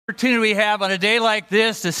Opportunity we have on a day like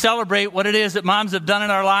this to celebrate what it is that moms have done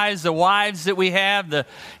in our lives, the wives that we have, the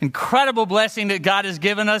incredible blessing that God has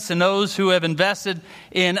given us, and those who have invested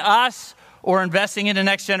in us or investing in the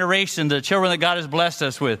next generation, the children that God has blessed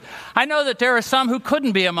us with. I know that there are some who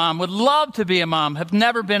couldn't be a mom, would love to be a mom, have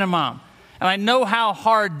never been a mom. And I know how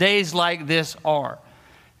hard days like this are.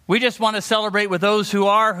 We just want to celebrate with those who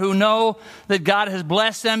are, who know that God has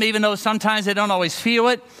blessed them, even though sometimes they don't always feel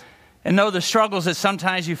it, and know the struggles that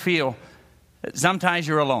sometimes you feel, that sometimes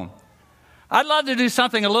you're alone. I'd love to do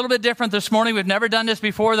something a little bit different this morning. We've never done this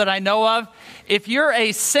before that I know of. If you're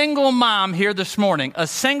a single mom here this morning,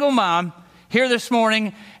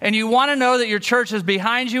 and you want to know that your church is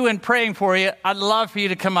behind you and praying for you, I'd love for you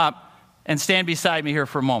to come up and stand beside me here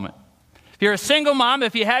for a moment. If you're a single mom,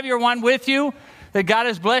 if you have your one with you that God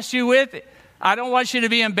has blessed you with, I don't want you to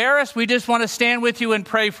be embarrassed. We just want to stand with you and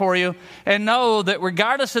pray for you and know that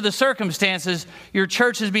regardless of the circumstances, your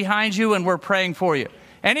church is behind you and we're praying for you.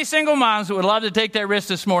 Any single moms that would love to take that risk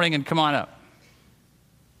this morning and come on up.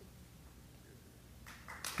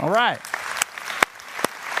 All right.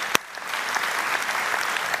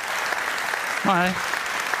 All right.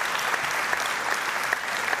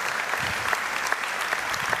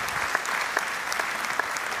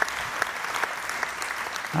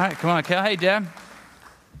 All right, come on, Cal. Hey, Deb.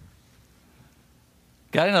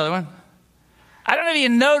 Got another one. I don't know if you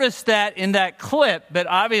noticed that in that clip, but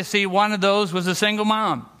obviously one of those was a single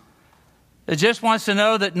mom that just wants to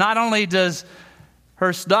know that not only does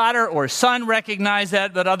her daughter or son recognize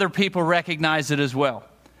that, but other people recognize it as well.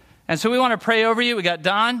 And so we want to pray over you. We got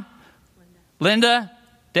Don, Linda,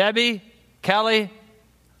 Debbie, Kelly,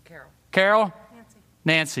 Carol,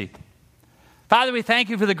 Nancy. Father, we thank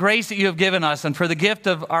you for the grace that you have given us and for the gift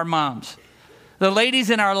of our moms. The ladies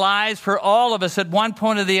in our lives, for all of us at one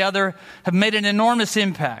point or the other, have made an enormous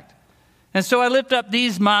impact. And so I lift up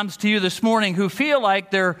these moms to you this morning who feel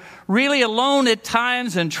like they're really alone at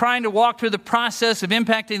times and trying to walk through the process of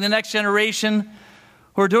impacting the next generation,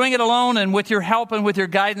 who are doing it alone and with your help and with your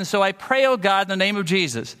guidance. So I pray, oh God, in the name of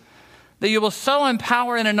Jesus, that you will so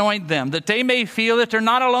empower and anoint them that they may feel that they're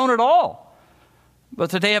not alone at all,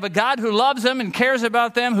 but that they have a God who loves them and cares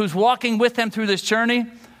about them, who's walking with them through this journey.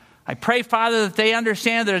 I pray, Father, that they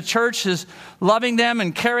understand that a church is loving them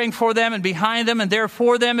and caring for them and behind them and there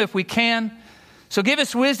for them if we can. So give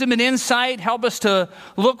us wisdom and insight. Help us to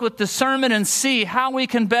look with discernment and see how we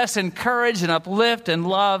can best encourage and uplift and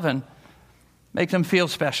love and make them feel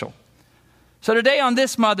special. So today on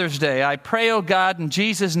this Mother's Day, I pray, oh God, in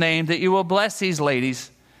Jesus' name, that you will bless these ladies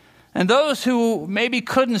and those who maybe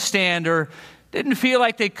couldn't stand or didn't feel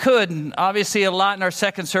like they could, and obviously a lot in our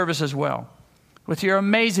second service as well, with your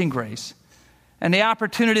amazing grace and the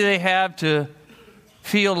opportunity they have to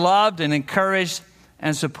feel loved and encouraged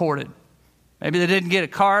and supported. Maybe they didn't get a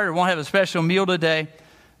card or won't have a special meal today,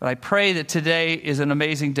 but I pray that today is an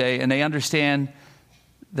amazing day and they understand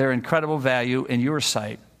their incredible value in your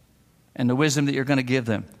sight and the wisdom that you're going to give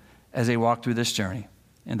them as they walk through this journey.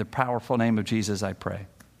 In the powerful name of Jesus, I pray.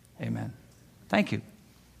 Amen. Thank you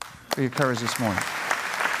for your courage this morning.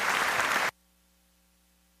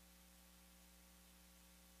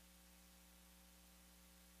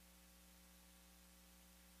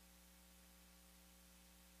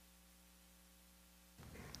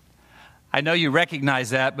 I know you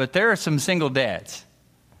recognize that, but there are some single dads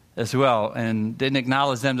as well, and didn't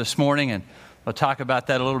acknowledge them this morning, and we'll talk about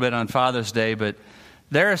that a little bit on Father's Day, but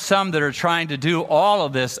there are some that are trying to do all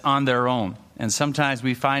of this on their own, and sometimes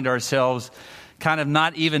we find ourselves kind of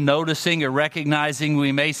not even noticing or recognizing.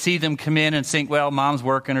 We may see them come in and think, well, mom's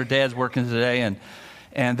working or dad's working today,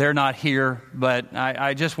 and they're not here. But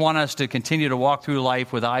I just want us to continue to walk through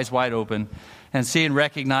life with eyes wide open and see and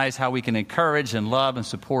recognize how we can encourage and love and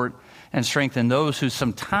support and strengthen those who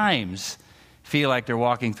sometimes feel like they're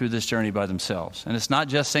walking through this journey by themselves. And it's not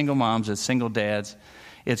just single moms, it's single dads.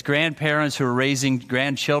 It's grandparents who are raising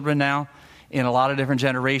grandchildren now in a lot of different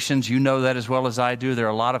generations. You know that as well as I do. There are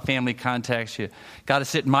a lot of family contacts. You got to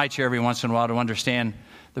sit in my chair every once in a while to understand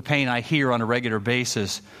the pain I hear on a regular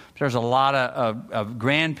basis. There's a lot of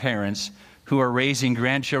grandparents who are raising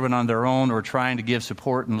grandchildren on their own or trying to give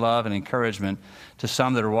support and love and encouragement to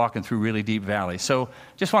some that are walking through really deep valleys. So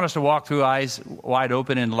just want us to walk through eyes wide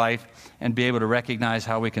open in life and be able to recognize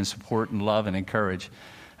how we can support and love and encourage.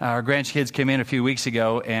 Our grandkids came in a few weeks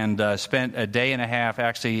ago and spent a day and a half,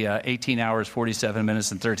 actually 18 hours, 47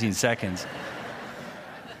 minutes, and 13 seconds.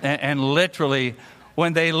 and literally,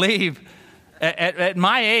 when they leave, at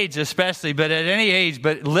my age especially, but at any age,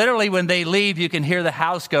 but literally when they leave, you can hear the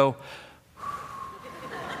house go.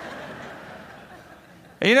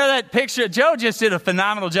 You know that picture? Joe just did a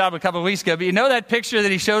phenomenal job a couple of weeks ago, but you know that picture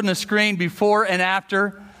that he showed on the screen before and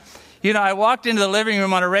after? You know, I walked into the living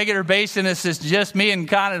room on a regular basis, and it's just me and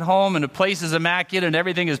Con at home, and the place is immaculate, and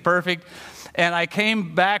everything is perfect. And I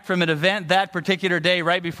came back from an event that particular day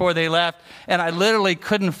right before they left, and I literally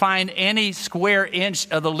couldn't find any square inch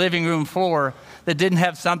of the living room floor that didn't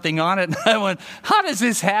have something on it. And I went, how does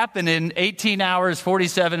this happen in 18 hours,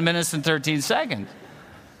 47 minutes, and 13 seconds?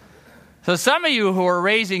 So some of you who are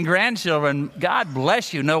raising grandchildren, God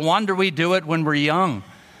bless you. No wonder we do it when we're young,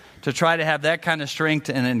 to try to have that kind of strength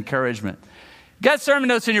and encouragement. Got sermon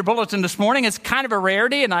notes in your bulletin this morning. It's kind of a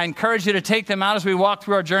rarity, and I encourage you to take them out as we walk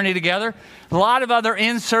through our journey together. A lot of other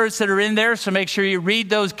inserts that are in there, so make sure you read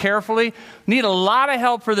those carefully. Need a lot of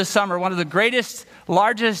help for the summer. One of the greatest,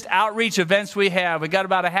 largest outreach events we have. We got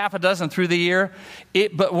about a half a dozen through the year,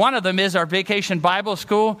 but one of them is our Vacation Bible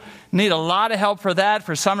School. Need a lot of help for that,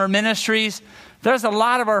 for summer ministries. There's a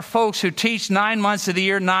lot of our folks who teach 9 months of the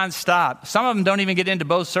year nonstop. Some of them don't even get into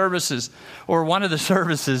both services or one of the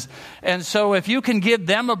services. And so if you can give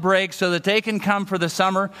them a break so that they can come for the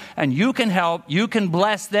summer and you can help, you can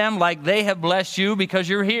bless them like they have blessed you because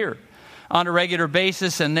you're here on a regular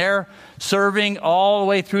basis, and they're serving all the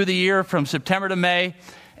way through the year from September to May.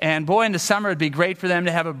 And boy, in the summer, it'd be great for them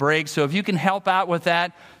to have a break. So if you can help out with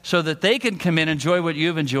that so that they can come in and enjoy what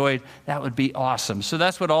you've enjoyed, that would be awesome. So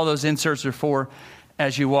that's what all those inserts are for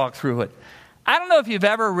as you walk through it. I don't know if you've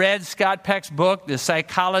ever read Scott Peck's book, The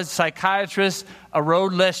Psychiatrist, A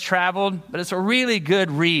Road Less Traveled, but it's a really good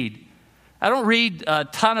read. I don't read a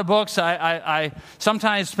ton of books. I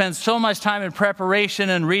sometimes spend so much time in preparation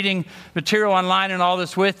and reading material online and all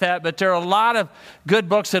this with that, but there are a lot of good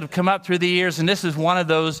books that have come up through the years, and this is one of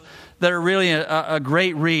those that are really a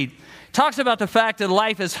great read. Talks about the fact that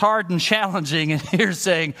life is hard and challenging, and you're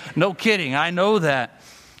saying, no kidding, I know that.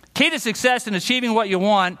 Key to success in achieving what you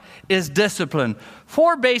want is discipline.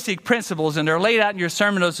 4 basic principles, and they're laid out in your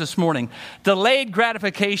sermon notes this morning. Delayed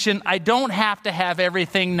gratification. I don't have to have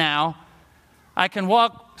everything now. I can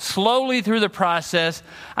walk slowly through the process.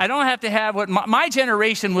 I don't have to have what my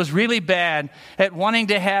generation was really bad at wanting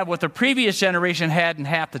to have what the previous generation had in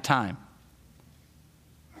half the time.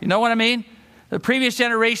 You know what I mean? The previous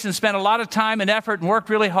generation spent a lot of time and effort and worked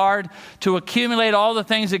really hard to accumulate all the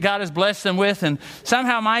things that God has blessed them with. And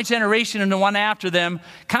somehow my generation and the one after them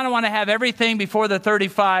kind of want to have everything before they're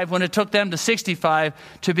 35 when it took them to 65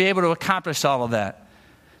 to be able to accomplish all of that.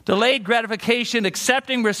 Delayed gratification,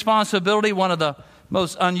 accepting responsibility, one of the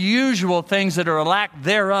most unusual things that are a lack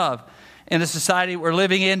thereof in the society we're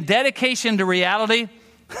living in. Dedication to reality,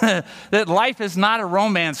 that life is not a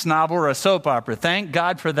romance novel or a soap opera. Thank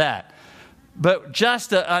God for that. But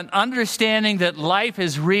just an understanding that life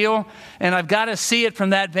is real, and I've got to see it from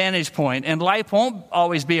that vantage point. And life won't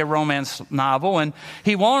always be a romance novel, and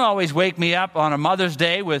he won't always wake me up on a Mother's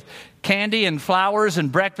Day with candy and flowers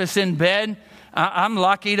and breakfast in bed. I'm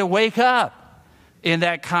lucky to wake up in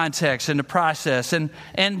that context, in the process,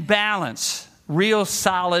 and balance, real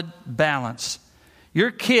solid balance.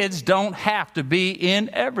 Your kids don't have to be in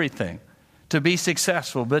everything to be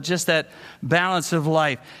successful, but just that balance of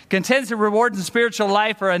life. Contends the rewards in spiritual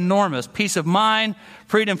life are enormous. Peace of mind,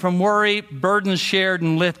 freedom from worry, burdens shared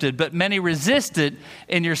and lifted. But many resist it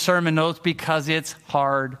in your sermon notes because it's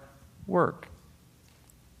hard work.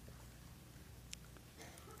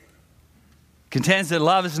 Contends that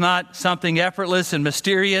love is not something effortless and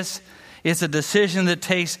mysterious. It's a decision that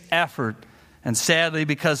takes effort. And sadly,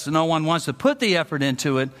 because no one wants to put the effort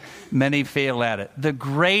into it, many fail at it. The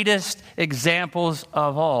greatest examples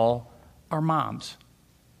of all are moms.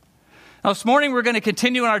 Now, this morning we're going to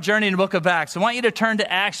continue on our journey in the book of Acts. I want you to turn to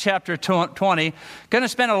Acts chapter 20. Going to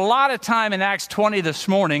spend a lot of time in Acts 20 this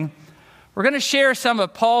morning. We're going to share some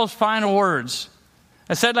of Paul's final words.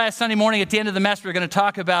 I said last Sunday morning at the end of the message, we're going to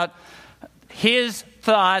talk about his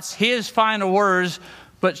thoughts, his final words,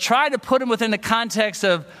 but try to put them within the context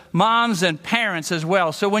of moms and parents as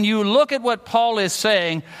well. So when you look at what Paul is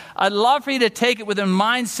saying, I'd love for you to take it with a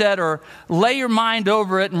mindset or lay your mind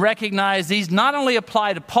over it and recognize these not only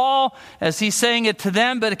apply to Paul as he's saying it to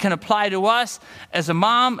them, but it can apply to us as a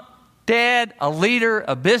mom, dad, a leader,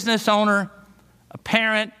 a business owner, a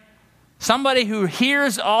parent. Somebody who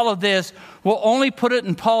hears all of this will only put it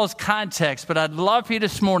in Paul's context, but I'd love for you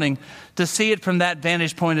this morning to see it from that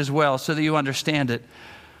vantage point as well so that you understand it.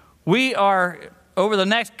 We are, over the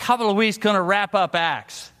next couple of weeks, going to wrap up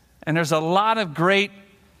Acts. And there's a lot of great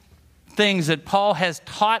things that Paul has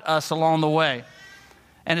taught us along the way.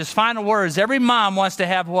 And his final words, every mom wants to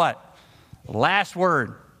have what? Last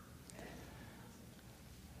word.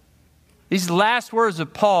 These last words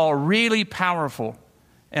of Paul are really powerful.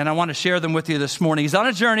 and I want to share them with you this morning. He's on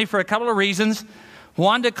a journey for a couple of reasons.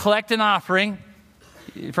 One, to collect an offering.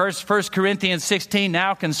 First 1 Corinthians 16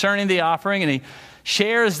 now concerning the offering, and he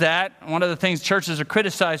shares that. One of the things churches are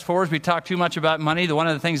criticized for is we talk too much about money. One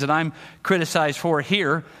of the things that I'm criticized for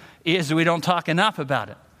here is that we don't talk enough about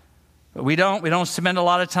it. But we don't spend a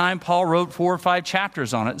lot of time. Paul wrote 4 or 5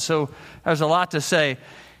 chapters on it, so there's a lot to say.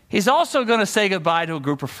 He's also going to say goodbye to a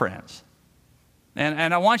group of friends.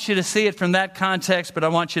 And I want you to see it from that context, but I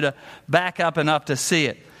want you to back up enough to see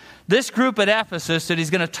it. This group at Ephesus that he's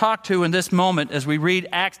going to talk to in this moment as we read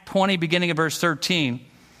Acts 20, beginning of verse 13,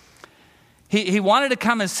 he wanted to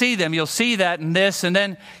come and see them. You'll see that in this, and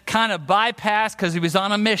then kind of bypass because he was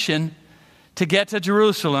on a mission to get to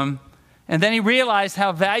Jerusalem. And then he realized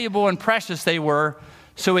how valuable and precious they were,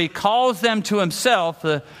 so he calls them to himself,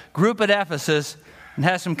 the group at Ephesus, and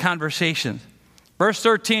has some conversations. Verse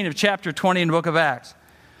 13 of chapter 20 in the book of Acts.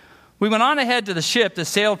 We went on ahead to the ship that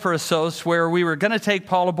sailed for Assos, where we were going to take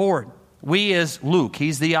Paul aboard. We is Luke.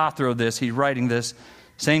 He's the author of this. He's writing this.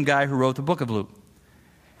 Same guy who wrote the book of Luke.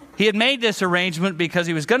 He had made this arrangement because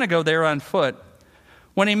he was going to go there on foot.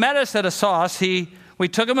 When he met us at Assos, we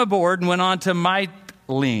took him aboard and went on to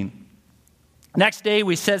Mytilene. Next day,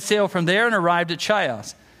 we set sail from there and arrived at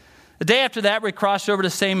Chios. The day after that, we crossed over to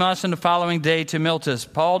Samos, and the following day to Miletus.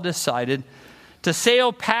 Paul decided to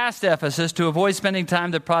sail past Ephesus to avoid spending time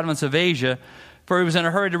in the province of Asia, for he was in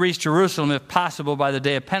a hurry to reach Jerusalem, if possible, by the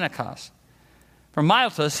day of Pentecost. From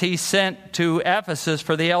Miletus, he sent to Ephesus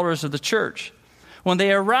for the elders of the church. When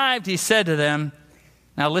they arrived, he said to them,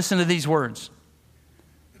 now listen to these words.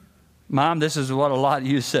 Mom, this is what a lot of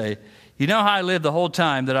you say. You know how I lived the whole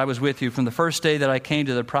time that I was with you, from the first day that I came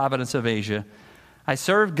to the province of Asia. I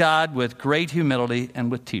served God with great humility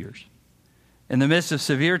and with tears, in the midst of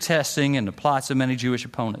severe testing and the plots of many Jewish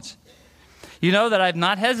opponents. You know that I've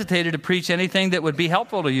not hesitated to preach anything that would be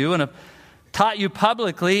helpful to you, and have taught you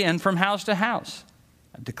publicly and from house to house.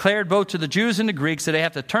 I've declared both to the Jews and the Greeks that they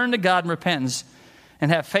have to turn to God in repentance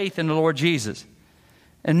and have faith in the Lord Jesus.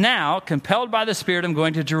 And now, compelled by the Spirit, I'm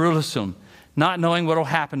going to Jerusalem, not knowing what will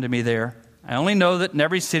happen to me there. I only know that in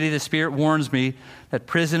every city the Spirit warns me that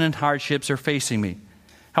prison and hardships are facing me.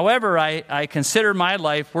 However, I consider my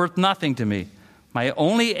life worth nothing to me. My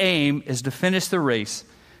only aim is to finish the race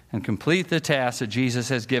and complete the task that Jesus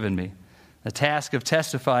has given me, the task of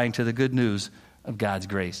testifying to the good news of God's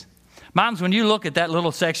grace. Moms, when you look at that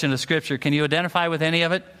little section of Scripture, can you identify with any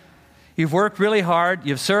of it? You've worked really hard.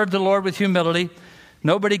 You've served the Lord with humility.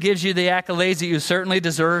 Nobody gives you the accolades that you certainly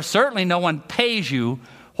deserve. Certainly no one pays you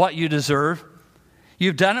what you deserve.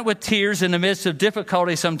 You've done it with tears in the midst of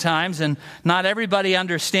difficulty sometimes, and not everybody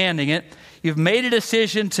understanding it. You've made a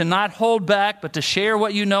decision to not hold back, but to share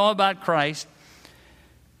what you know about Christ.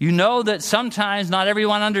 You know that sometimes not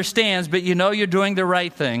everyone understands, but you know you're doing the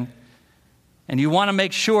right thing. And you want to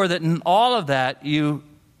make sure that in all of that, you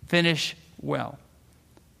finish well.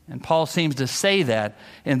 And Paul seems to say that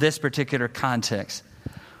in this particular context.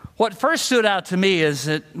 What first stood out to me is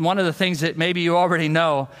that one of the things that maybe you already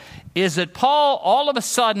know is that Paul, all of a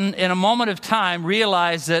sudden, in a moment of time,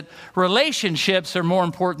 realized that relationships are more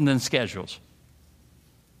important than schedules.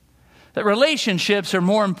 That relationships are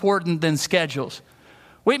more important than schedules.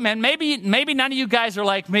 Wait, man, maybe none of you guys are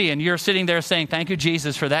like me, and you're sitting there saying, thank you,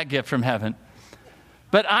 Jesus, for that gift from heaven.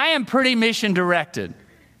 But I am pretty mission-directed.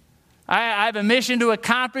 I have a mission to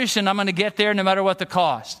accomplish, and I'm going to get there no matter what the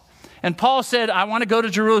cost. And Paul said, I want to go to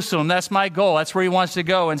Jerusalem. That's my goal. That's where he wants to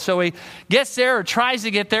go. And so he gets there, or tries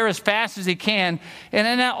to get there as fast as he can. And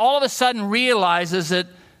then all of a sudden realizes that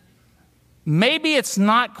maybe it's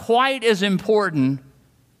not quite as important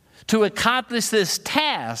to accomplish this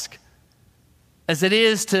task as it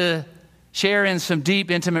is to share in some deep,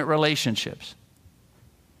 intimate relationships.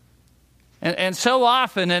 And so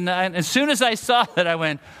often, and as soon as I saw that, I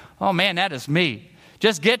went, oh man, that is me.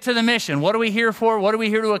 Just get to the mission. What are we here for? What are we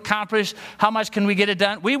here to accomplish? How much can we get it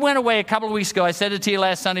done? We went away a couple of weeks ago. I said it to you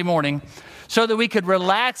last Sunday morning, so that we could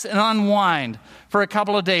relax and unwind for a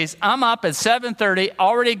couple of days. I'm up at 7:30,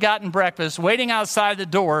 already gotten breakfast, waiting outside the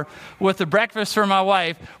door with the breakfast for my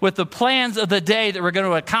wife, with the plans of the day that we're going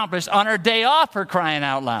to accomplish on our day off, for crying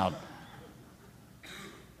out loud.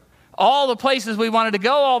 All the places we wanted to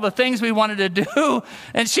go, all the things we wanted to do,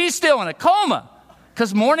 and she's still in a coma.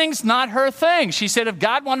 Because morning's not her thing. She said if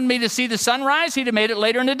God wanted me to see the sunrise, he'd have made it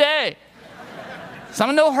later in the day. So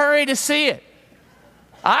I'm in no hurry to see it.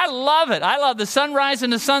 I love it. I love the sunrise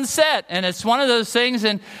and the sunset. And it's one of those things.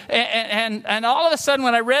 And all of a sudden,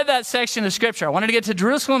 when I read that section of Scripture, I wanted to get to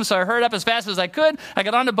Jerusalem, so I hurried up as fast as I could. I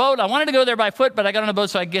got on the boat. I wanted to go there by foot, but I got on the boat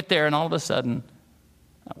so I could get there. And all of a sudden,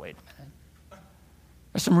 oh, wait a minute.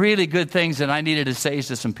 There's some really good things that I needed to say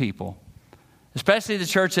to some people, especially the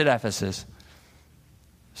church at Ephesus.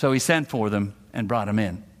 So he sent for them and brought them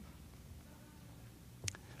in.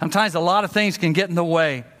 Sometimes a lot of things can get in the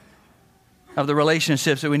way of the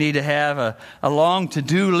relationships that we need to have, a long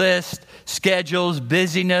to-do list, schedules,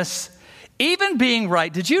 busyness, even being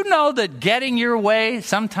right. Did you know that getting your way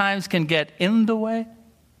sometimes can get in the way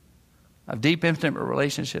of deep, intimate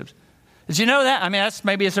relationships? Did you know that? I mean, that's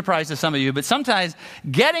maybe a surprise to some of you, but sometimes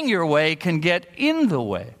getting your way can get in the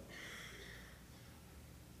way.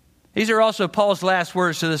 These are also Paul's last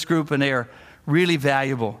words to this group, and they are really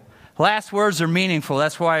valuable. Last words are meaningful.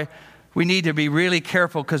 That's why we need to be really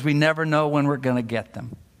careful, because we never know when we're going to get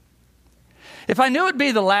them. If I knew it'd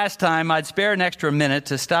be the last time, I'd spare an extra minute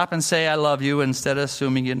to stop and say I love you instead of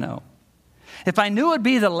assuming you know. If I knew it'd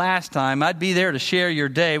be the last time, I'd be there to share your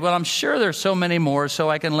day. Well, I'm sure there's so many more, so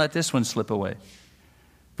I can let this one slip away.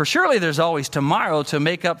 For surely there's always tomorrow to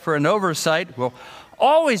make up for an oversight. We'll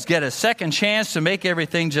always get a second chance to make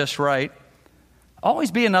everything just right.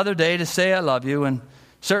 Always be another day to say I love you, and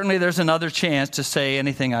certainly there's another chance to say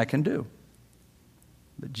anything I can do.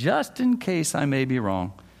 But just in case I may be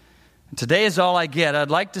wrong, and today is all I get,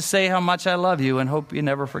 I'd like to say how much I love you and hope you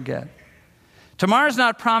never forget. Tomorrow's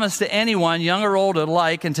not promised to anyone, young or old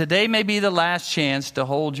alike, and today may be the last chance to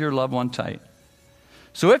hold your loved one tight.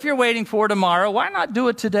 So if you're waiting for tomorrow, why not do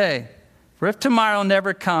it today? For if tomorrow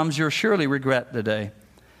never comes, you'll surely regret the day.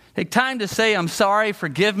 Take time to say, I'm sorry,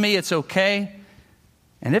 forgive me, it's okay.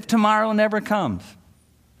 And if tomorrow never comes,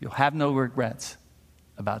 you'll have no regrets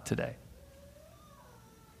about today.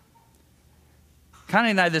 Connie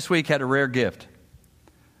and I this week had a rare gift.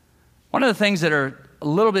 One of the things that are a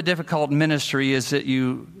little bit difficult in ministry is that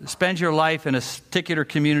you spend your life in a particular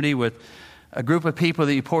community with a group of people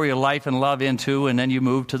that you pour your life and love into, and then you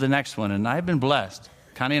move to the next one. And I've been blessed.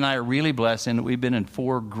 Connie and I are really blessed in that we've been in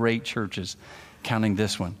 4 great churches, counting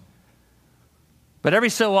this one. But every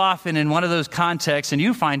so often in one of those contexts, and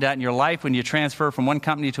you find out in your life when you transfer from one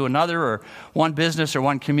company to another, or one business or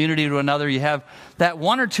one community to another, you have that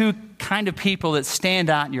 1 or 2 kind of people that stand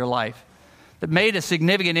out in your life, that made a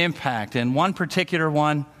significant impact. And one particular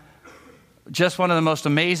one, just one of the most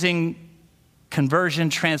amazing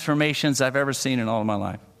conversion transformations I've ever seen in all of my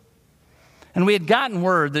life. And we had gotten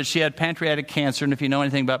word that she had pancreatic cancer, and if you know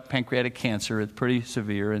anything about pancreatic cancer, it's pretty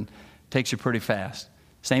severe and takes you pretty fast.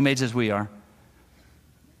 Same age as we are.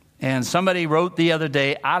 And somebody wrote the other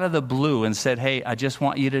day out of the blue and said, hey, I just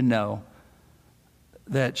want you to know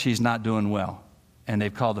that she's not doing well. And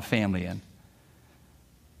they've called the family in.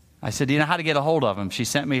 I said, do you know how to get a hold of him? She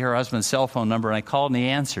sent me her husband's cell phone number, and I called, and he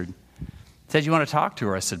answered. He said, you want to talk to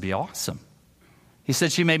her? I said, be awesome. He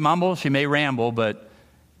said, she may mumble, she may ramble, but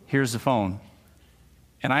here's the phone.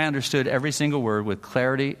 And I understood every single word with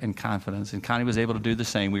clarity and confidence. And Connie was able to do the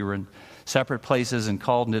same. We were in separate places and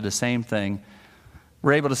called and did the same thing.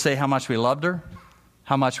 We're able to say how much we loved her,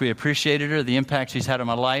 how much we appreciated her, the impact she's had on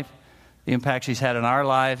my life, the impact she's had on our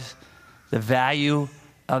lives, the value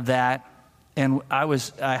of that. And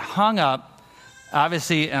I hung up.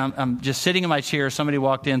 Obviously, I'm just sitting in my chair. Somebody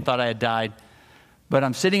walked in, thought I had died. But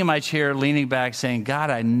I'm sitting in my chair, leaning back, saying, God,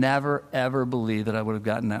 I never, ever believed that I would have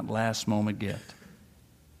gotten that last moment gift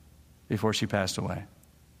before she passed away.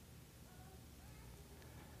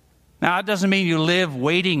 Now, it doesn't mean you live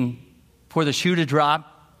waiting for the shoe to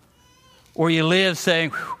drop, or you live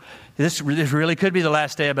saying, this really could be the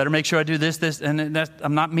last day. I better make sure I do this. And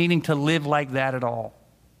I'm not meaning to live like that at all.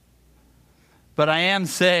 But I am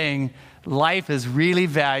saying life is really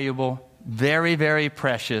valuable, very, very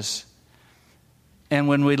precious. And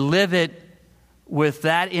when we live it with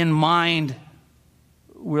that in mind,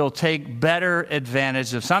 we'll take better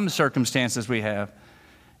advantage of some circumstances we have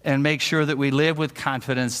and make sure that we live with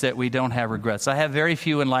confidence that we don't have regrets. I have very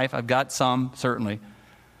few in life. I've got some, certainly.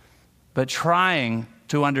 But trying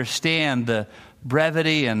to understand the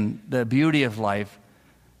brevity and the beauty of life.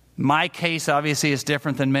 My case, obviously, is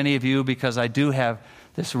different than many of you because I do have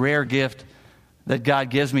this rare gift that God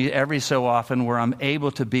gives me every so often where I'm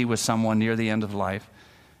able to be with someone near the end of life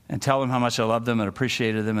and tell them how much I love them and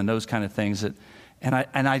appreciated them and those kind of things. And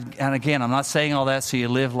again, I'm not saying all that so you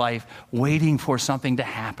live life waiting for something to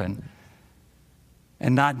happen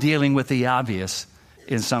and not dealing with the obvious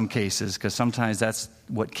in some cases, because sometimes that's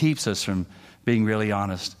what keeps us from being really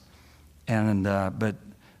honest. But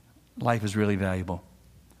life is really valuable.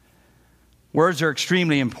 Words are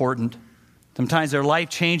extremely important. Sometimes they're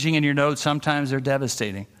life-changing in your notes. Sometimes they're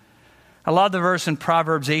devastating. I love the verse in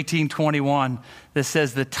Proverbs 18:21 that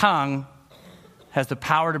says the tongue has the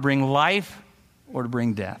power to bring life or to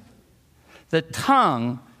bring death. The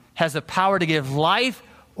tongue has the power to give life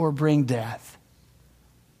or bring death.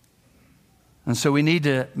 And so we need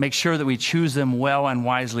to make sure that we choose them well and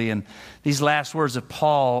wisely. And these last words of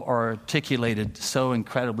Paul are articulated so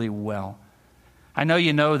incredibly well. I know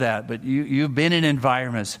you know that, but you've been in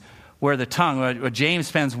environments where the tongue, where James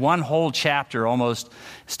spends one whole chapter almost,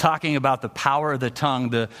 is talking about the power of the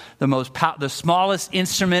tongue, the smallest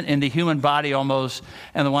instrument in the human body almost,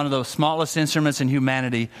 and one of those smallest instruments in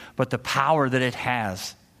humanity, but the power that it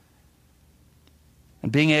has. And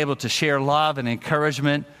being able to share love and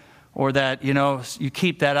encouragement, or that, you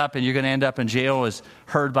keep that up and you're going to end up in jail, is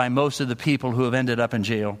heard by most of the people who have ended up in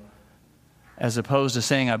jail. As opposed to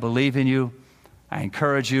saying, I believe in you, I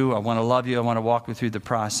encourage you, I want to love you, I want to walk you through the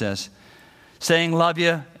process. Saying love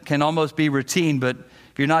you can almost be routine, but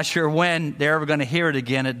if you're not sure when they're ever going to hear it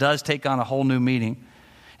again, it does take on a whole new meaning.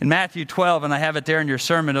 In Matthew 12, and I have it there in your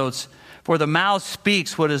sermon notes, for the mouth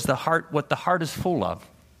speaks what the heart is full of.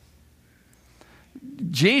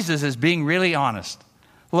 Jesus is being really honest.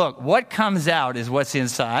 Look, what comes out is what's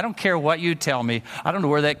inside. I don't care what you tell me. I don't know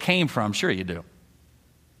where that came from. Sure you do.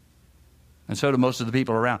 And so do most of the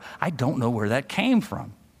people around. I don't know where that came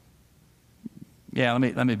from. Yeah,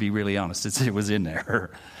 let me be really honest. It was in there.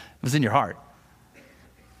 It was in your heart.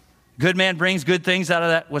 Good man brings good things out of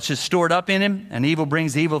that which is stored up in him, and evil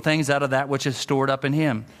brings evil things out of that which is stored up in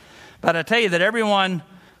him. But I tell you that everyone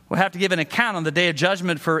will have to give an account on the day of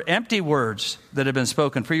judgment for empty words that have been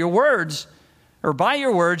spoken. For your words, or by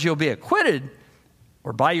your words, you'll be acquitted,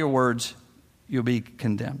 or by your words, you'll be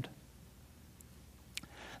condemned.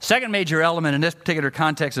 Second major element in this particular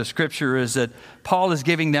context of Scripture is that Paul is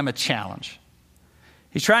giving them a challenge.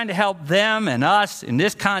 He's trying to help them and us, in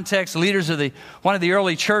this context, leaders of one of the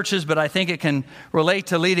early churches, but I think it can relate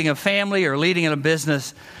to leading a family or leading in a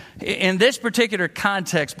business. In this particular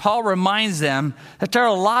context, Paul reminds them that there are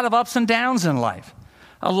a lot of ups and downs in life,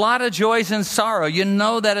 a lot of joys and sorrow. You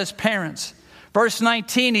know that as parents. Verse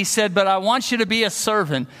 19, he said, but I want you to be a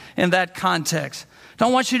servant in that context. I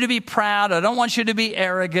don't want you to be proud. I don't want you to be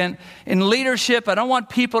arrogant. In leadership, I don't want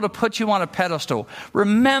people to put you on a pedestal.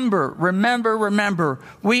 Remember,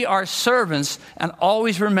 we are servants, and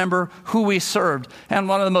always remember who we served. And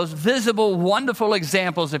one of the most visible, wonderful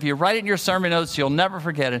examples, if you write it in your sermon notes, you'll never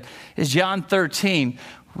forget it, is John 13.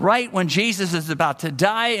 Right when Jesus is about to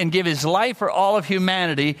die and give his life for all of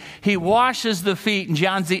humanity, he washes the feet, and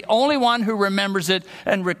John's the only one who remembers it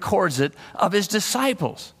and records it, of his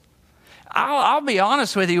disciples. I'll be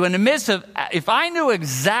honest with you, in the midst of, if I knew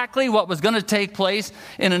exactly what was going to take place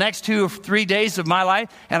in the next 2 or 3 days of my life,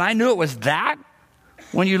 and I knew it was that,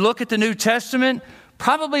 when you look at the New Testament,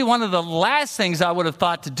 probably one of the last things I would have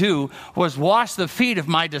thought to do was wash the feet of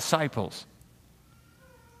my disciples.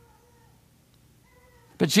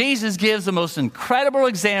 But Jesus gives the most incredible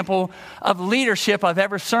example of leadership I've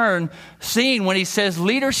ever seen when he says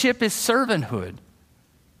leadership is servanthood.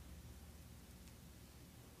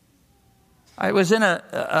 I was in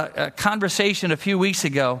a conversation a few weeks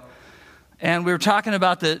ago, and we were talking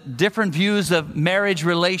about the different views of marriage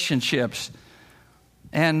relationships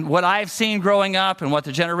and what I've seen growing up and what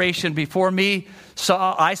the generation before me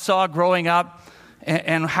saw growing up,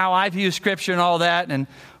 and how I view Scripture and all that. And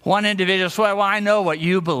one individual said, well, I know what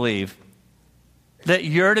you believe, that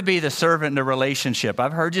you're to be the servant in a relationship.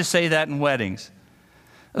 I've heard you say that in weddings.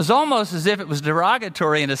 It was almost as if it was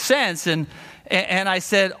derogatory in a sense. And I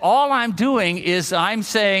said, all I'm doing is I'm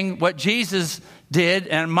saying what Jesus did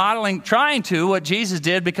and trying to what Jesus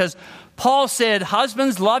did, because Paul said,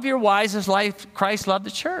 husbands, love your wives as Christ loved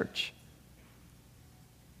the church.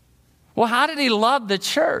 Well, how did he love the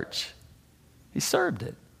church? He served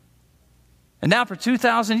it. And now for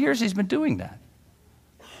 2,000 years, he's been doing that.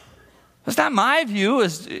 That's not my view.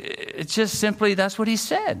 It's just simply that's what he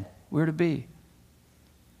said we're to be.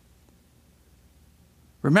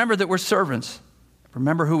 Remember that we're servants.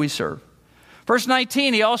 Remember who we serve. Verse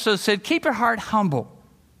 19, he also said, keep your heart humble.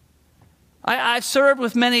 I've served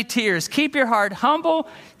with many tears. Keep your heart humble.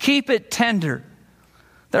 Keep it tender.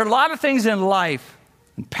 There are a lot of things in life,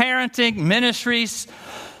 in parenting, ministries,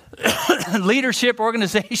 leadership,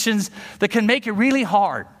 organizations, that can make it really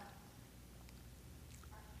hard.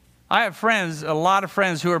 I have a lot of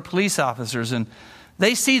friends who are police officers, and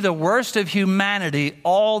they see the worst of humanity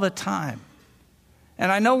all the time.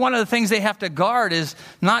 And I know one of the things they have to guard is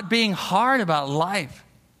not being hard about life.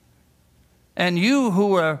 And you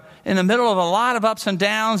who are in the middle of a lot of ups and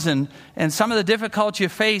downs and some of the difficulties you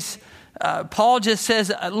face, Paul just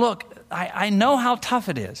says, look, I know how tough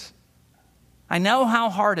it is. I know how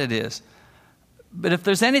hard it is. But if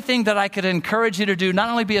there's anything that I could encourage you to do, not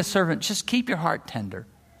only be a servant, just keep your heart tender.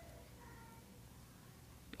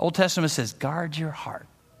 Old Testament says, guard your heart.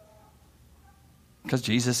 Because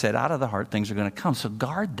Jesus said, out of the heart, things are going to come. So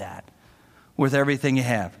guard that. with everything you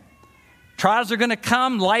have. Trials are going to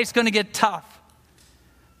come. Life's going to get tough.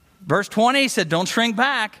 Verse 20 said, don't shrink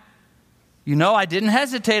back. You know, I didn't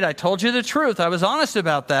hesitate. I told you the truth. I was honest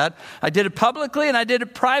about that. I did it publicly and I did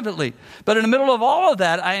it privately. But in the middle of all of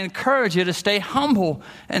that, I encourage you to stay humble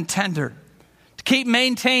and tender. To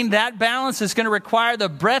maintain that balance is going to require the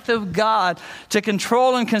breath of God to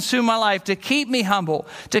control and consume my life, to keep me humble,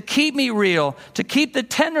 to keep me real, to keep the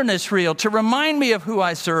tenderness real, to remind me of who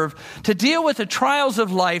I serve, to deal with the trials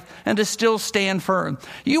of life, and to still stand firm.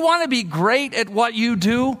 You want to be great at what you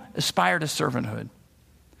do? Aspire to servanthood.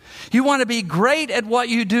 You want to be great at what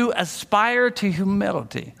you do? Aspire to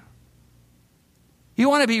humility. You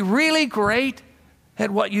want to be really great at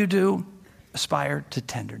what you do? Aspire to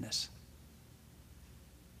tenderness.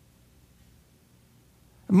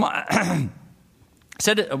 I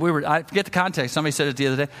forget the context. Somebody said it the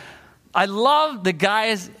other day. I love the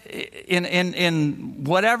guys in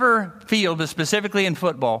whatever field, but specifically in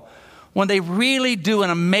football, when they really do an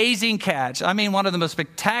amazing catch. I mean, one of the most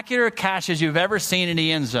spectacular catches you've ever seen in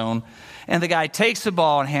the end zone, and the guy takes the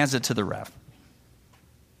ball and hands it to the ref.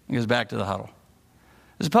 He goes back to the huddle.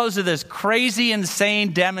 As opposed to this crazy,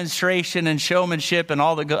 insane demonstration and showmanship and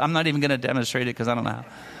all the I'm not even going to demonstrate it because I don't know how.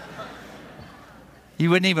 You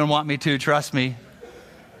wouldn't even want me to, trust me.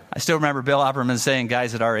 I still remember Bill Opperman saying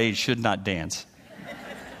guys at our age should not dance.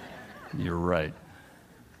 You're right.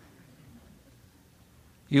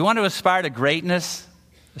 You want to aspire to greatness?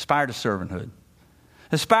 Aspire to servanthood.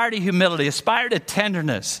 Aspire to humility. Aspire to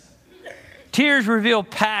tenderness. Tears reveal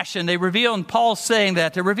passion. They reveal, and Paul's saying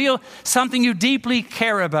that, they reveal something you deeply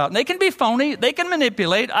care about. And they can be phony. They can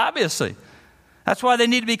manipulate, obviously. That's why they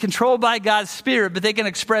need to be controlled by God's Spirit, but they can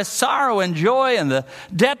express sorrow and joy and the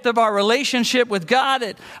depth of our relationship with God.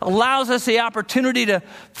 It allows us the opportunity to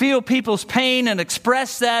feel people's pain and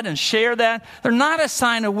express that and share that. They're not a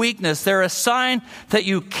sign of weakness. They're a sign that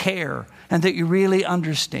you care and that you really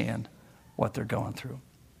understand what they're going through.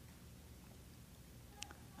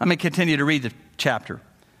 Let me continue to read the chapter.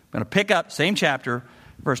 I'm going to pick up, same chapter,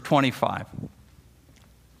 verse 25.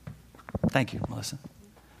 Thank you, Melissa.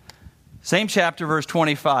 Same chapter, verse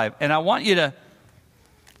 25. And I want you to,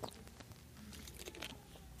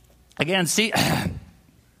 again, see,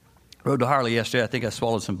 rode to Harley yesterday. I think I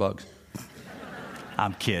swallowed some bugs.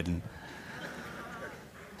 I'm kidding.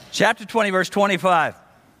 Chapter 20, verse 25.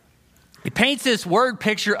 He paints this word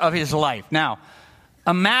picture of his life. Now,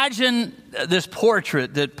 imagine this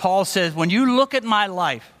portrait that Paul says, when you look at my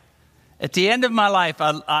life, at the end of my life,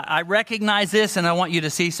 I recognize this, and I want you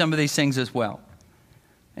to see some of these things as well.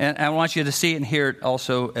 And I want you to see it and hear it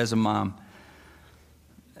also as a mom.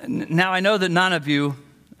 Now, I know that none of you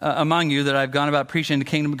among you that I've gone about preaching the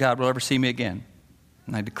kingdom of God will ever see me again.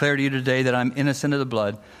 And I declare to you today that I'm innocent of the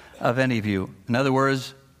blood of any of you. In other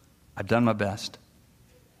words, I've done my best.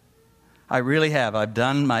 I really have. I've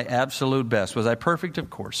done my absolute best. Was I perfect? Of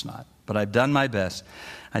course not. But I've done my best.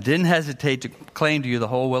 I didn't hesitate to claim to you the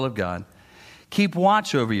whole will of God. Keep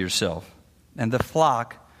watch over yourself and the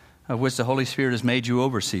flock of which the Holy Spirit has made you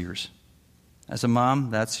overseers. As a mom,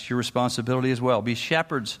 that's your responsibility as well. Be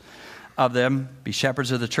shepherds of them. Be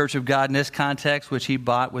shepherds of the church of God in this context, which he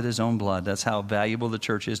bought with his own blood. That's how valuable the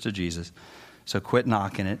church is to Jesus. So quit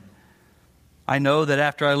knocking it. I know that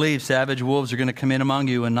after I leave, savage wolves are going to come in among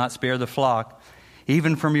you and not spare the flock.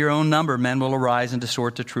 Even from your own number, men will arise and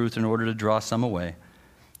distort the truth in order to draw some away.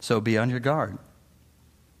 So be on your guard.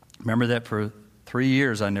 Remember that for 3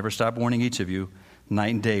 years I never stopped warning each of you,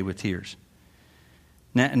 night and day with tears.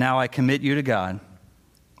 Now I commit you to God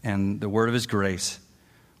and the word of his grace,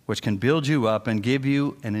 which can build you up and give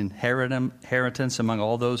you an inheritance among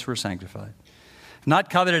all those who are sanctified. Not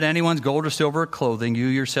coveted anyone's gold or silver or clothing. You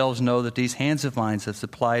yourselves know that these hands of mine have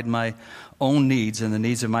supplied my own needs and the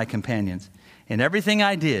needs of my companions. In everything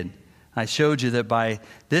I did, I showed you that by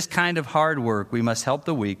this kind of hard work, we must help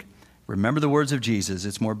the weak. Remember the words of Jesus,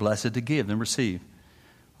 it's more blessed to give than receive.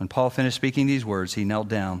 When Paul finished speaking these words, he knelt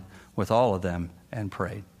down with all of them and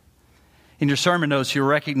prayed. In your sermon notes, you'll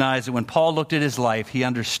recognize that when Paul looked at his life, he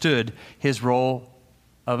understood his role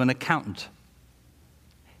of an accountant.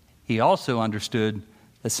 He also understood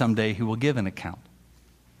that someday he will give an account.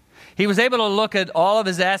 He was able to look at all of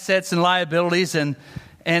his assets and liabilities, and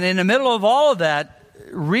in the middle of all of that,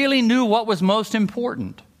 really knew what was most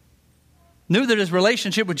important. Knew that his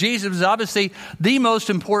relationship with Jesus was obviously the most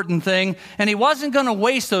important thing, and he wasn't going to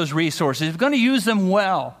waste those resources. He was going to use them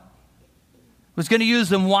well. It was going to use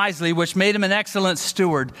them wisely, which made him an excellent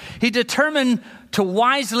steward. He determined to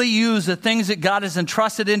wisely use the things that God has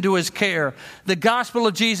entrusted into his care, the gospel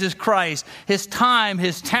of Jesus Christ, his time,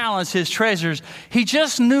 his talents, his treasures. He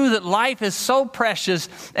just knew that life is so precious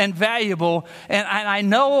and valuable, and I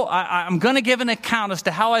know I'm going to give an account as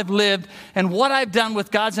to how I've lived and what I've done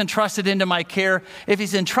with God's entrusted into my care. If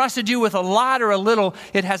he's entrusted you with a lot or a little,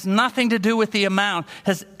 it has nothing to do with the amount. It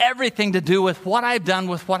has everything to do with what I've done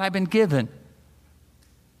with what I've been given.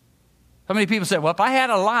 So many people say, well, if I had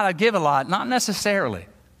a lot, I'd give a lot. Not necessarily.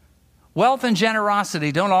 Wealth and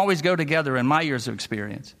generosity don't always go together in my years of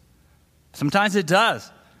experience. Sometimes it does.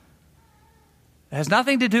 It has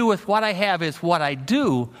nothing to do with what I have. It's what I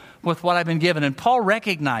do with what I've been given. And Paul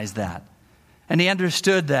recognized that. And he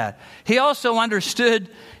understood that. He also understood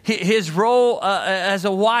his role as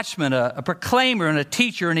a watchman, a proclaimer and a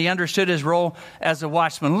teacher. And he understood his role as a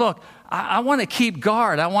watchman. Look, I want to keep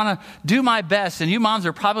guard. I want to do my best, and you moms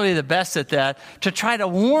are probably the best at that, to try to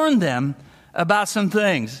warn them about some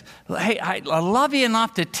things. Hey, I love you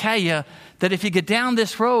enough to tell you that if you get down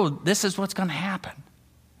this road, this is what's going to happen.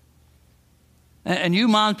 And you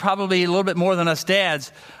moms, probably a little bit more than us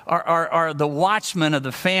dads, are the watchmen of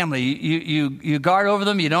the family. You guard over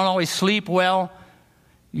them. You don't always sleep well.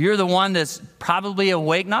 You're the one that's probably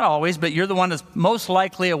awake, not always, but you're the one that's most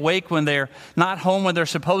likely awake when they're not home when they're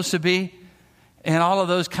supposed to be, and all of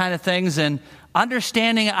those kind of things. And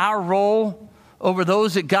understanding our role over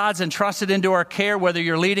those that God's entrusted into our care, whether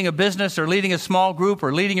you're leading a business or leading a small group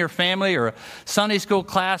or leading your family or a Sunday school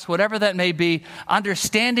class, whatever that may be,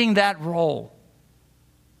 understanding that role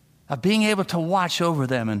of being able to watch over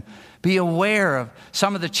them and be aware of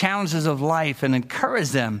some of the challenges of life and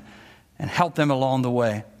encourage them and help them along the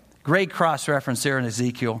way. Great cross-reference there in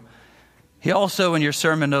Ezekiel. He also, in your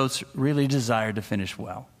sermon notes, really desired to finish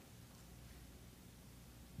well.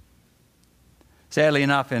 Sadly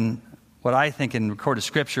enough, in what I think in recorded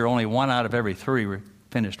scripture, only 1 out of every 3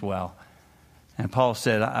 finished well. And Paul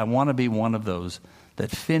said, I want to be one of those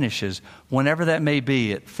that finishes, whenever that may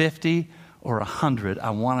be, at 50 or 100,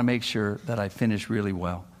 I want to make sure that I finish really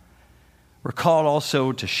well. We're called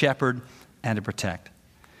also to shepherd and to protect.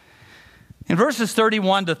 In verses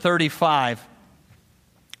 31 to 35,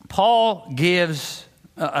 Paul gives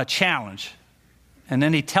a challenge, and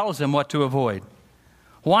then he tells them what to avoid.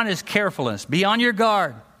 One is carefulness. Be on your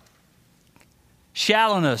guard.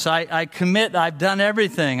 Shallowness. I commit. I've done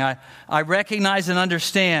everything. I recognize and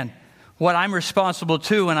understand what I'm responsible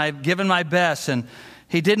to, and I've given my best. And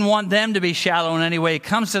he didn't want them to be shallow in any way. He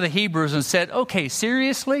comes to the Hebrews and said, okay,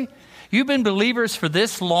 seriously? You've been believers for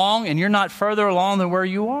this long, and you're not further along than where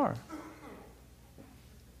you are.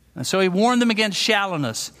 And so he warned them against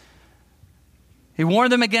shallowness. He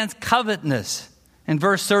warned them against covetousness. In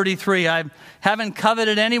verse 33, I haven't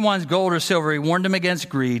coveted anyone's gold or silver. He warned them against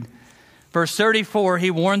greed. Verse 34,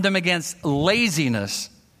 he warned them against laziness.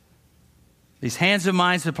 These hands of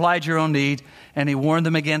mine supplied your own need. And he warned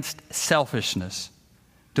them against selfishness,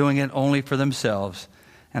 doing it only for themselves.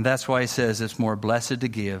 And that's why he says it's more blessed to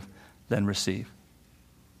give than receive.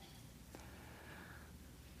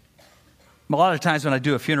 A lot of times when I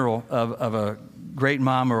do a funeral of a great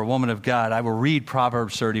mom or a woman of God, I will read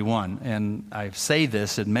Proverbs 31. And I say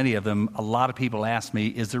this, and many of them, a lot of people ask me,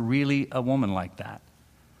 is there really a woman like that?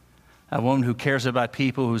 A woman who cares about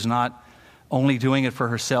people, who's not only doing it for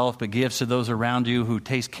herself, but gives to those around you, who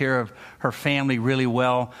takes care of her family really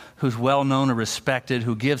well, who's well known and respected,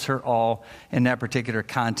 who gives her all in that particular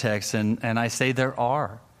context. And I say there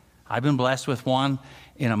are. I've been blessed with one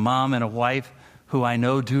in a mom and a wife who I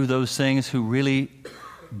know do those things, who really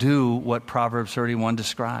do what Proverbs 31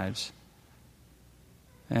 describes.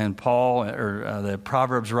 And Paul, or the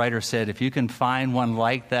Proverbs writer, said, if you can find one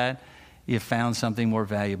like that, you've found something more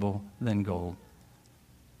valuable than gold.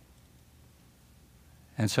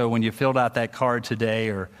 And so when you filled out that card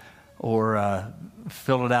today, or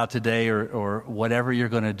fill it out today, or whatever you're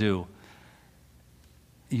going to do,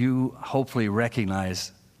 you hopefully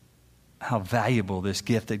recognize how valuable this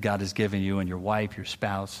gift that God has given you, and your wife, your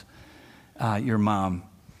spouse, your mom.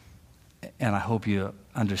 And I hope you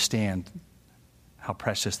understand how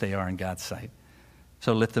precious they are in God's sight.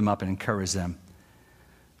 So lift them up and encourage them.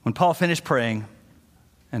 When Paul finished praying,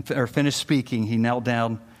 or finished speaking, he knelt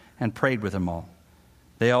down and prayed with them all.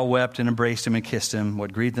 They all wept and embraced him and kissed him.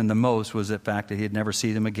 What grieved them the most was the fact that he had never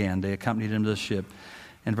seen them again. They accompanied him to the ship.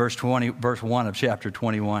 In verse 1 of chapter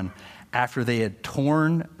 21, after they had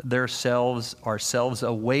torn ourselves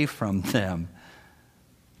away from them,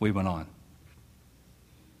 we went on.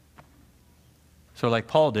 So like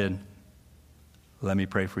Paul did, let me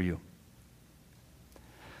pray for you.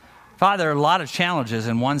 Father, there are a lot of challenges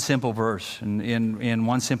in one simple verse, in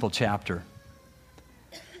one simple chapter.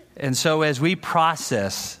 And so as we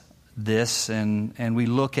process this and we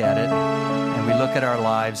look at it and we look at our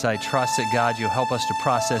lives, I trust that, God, you'll help us to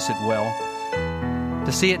process it well,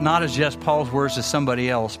 to see it not as just Paul's words to somebody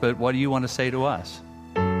else, but what do you want to say to us?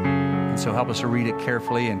 And so help us to read it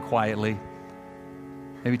carefully and quietly.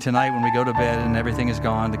 Maybe tonight when we go to bed and everything is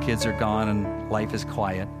gone, the kids are gone and life is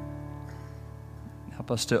quiet, help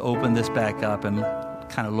us to open this back up and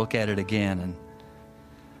kind of look at it again and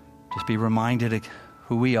just be reminded of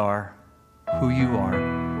who we are, who you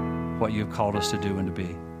are, what you've called us to do and to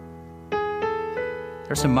be.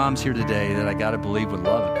 There's some moms here today that I got to believe would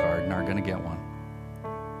love a card and aren't going to get one.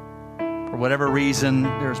 For whatever reason,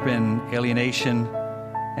 there's been alienation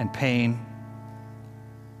and pain.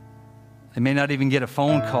 They may not even get a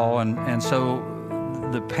phone call, and so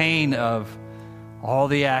the pain of all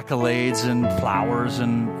the accolades and flowers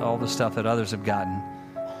and all the stuff that others have gotten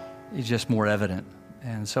is just more evident.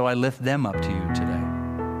 And so I lift them up to you today.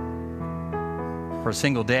 For a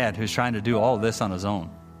single dad who's trying to do all this on his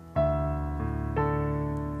own,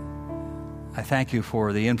 I thank you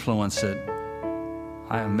for the influence that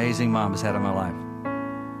my amazing mom has had on my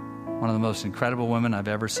life. One of the most incredible women I've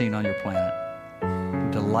ever seen on your planet.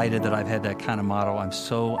 I'm delighted that I've had that kind of model. I'm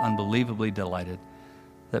so unbelievably delighted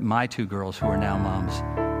that my two girls who are now moms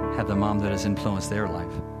have the mom that has influenced their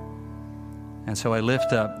life. And so I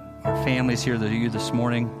lift up our families here to you this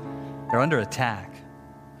morning. They're under attack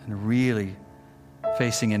and really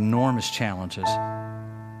facing enormous challenges.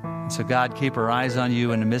 And so God, keep our eyes on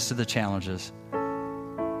you in the midst of the challenges.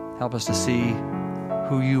 Help us to see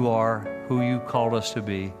who you are, who you called us to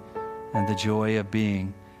be, and the joy of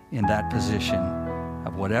being in that position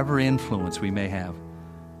of whatever influence we may have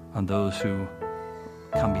on those who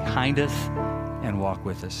come behind us and walk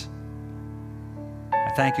with us.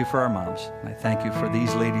 I thank you for our moms. I thank you for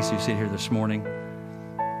these ladies who sit here this morning.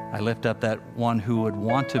 I lift up that one who would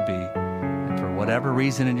want to be, and for whatever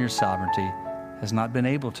reason in your sovereignty has not been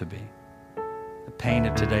able to be. The pain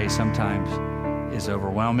of today sometimes is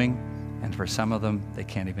overwhelming, and for some of them, they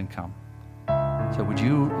can't even come. So would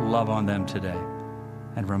you love on them today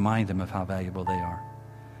and remind them of how valuable they are?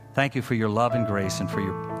 Thank you for your love and grace and for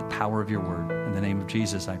the power of your word. In the name of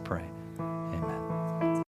Jesus, I pray.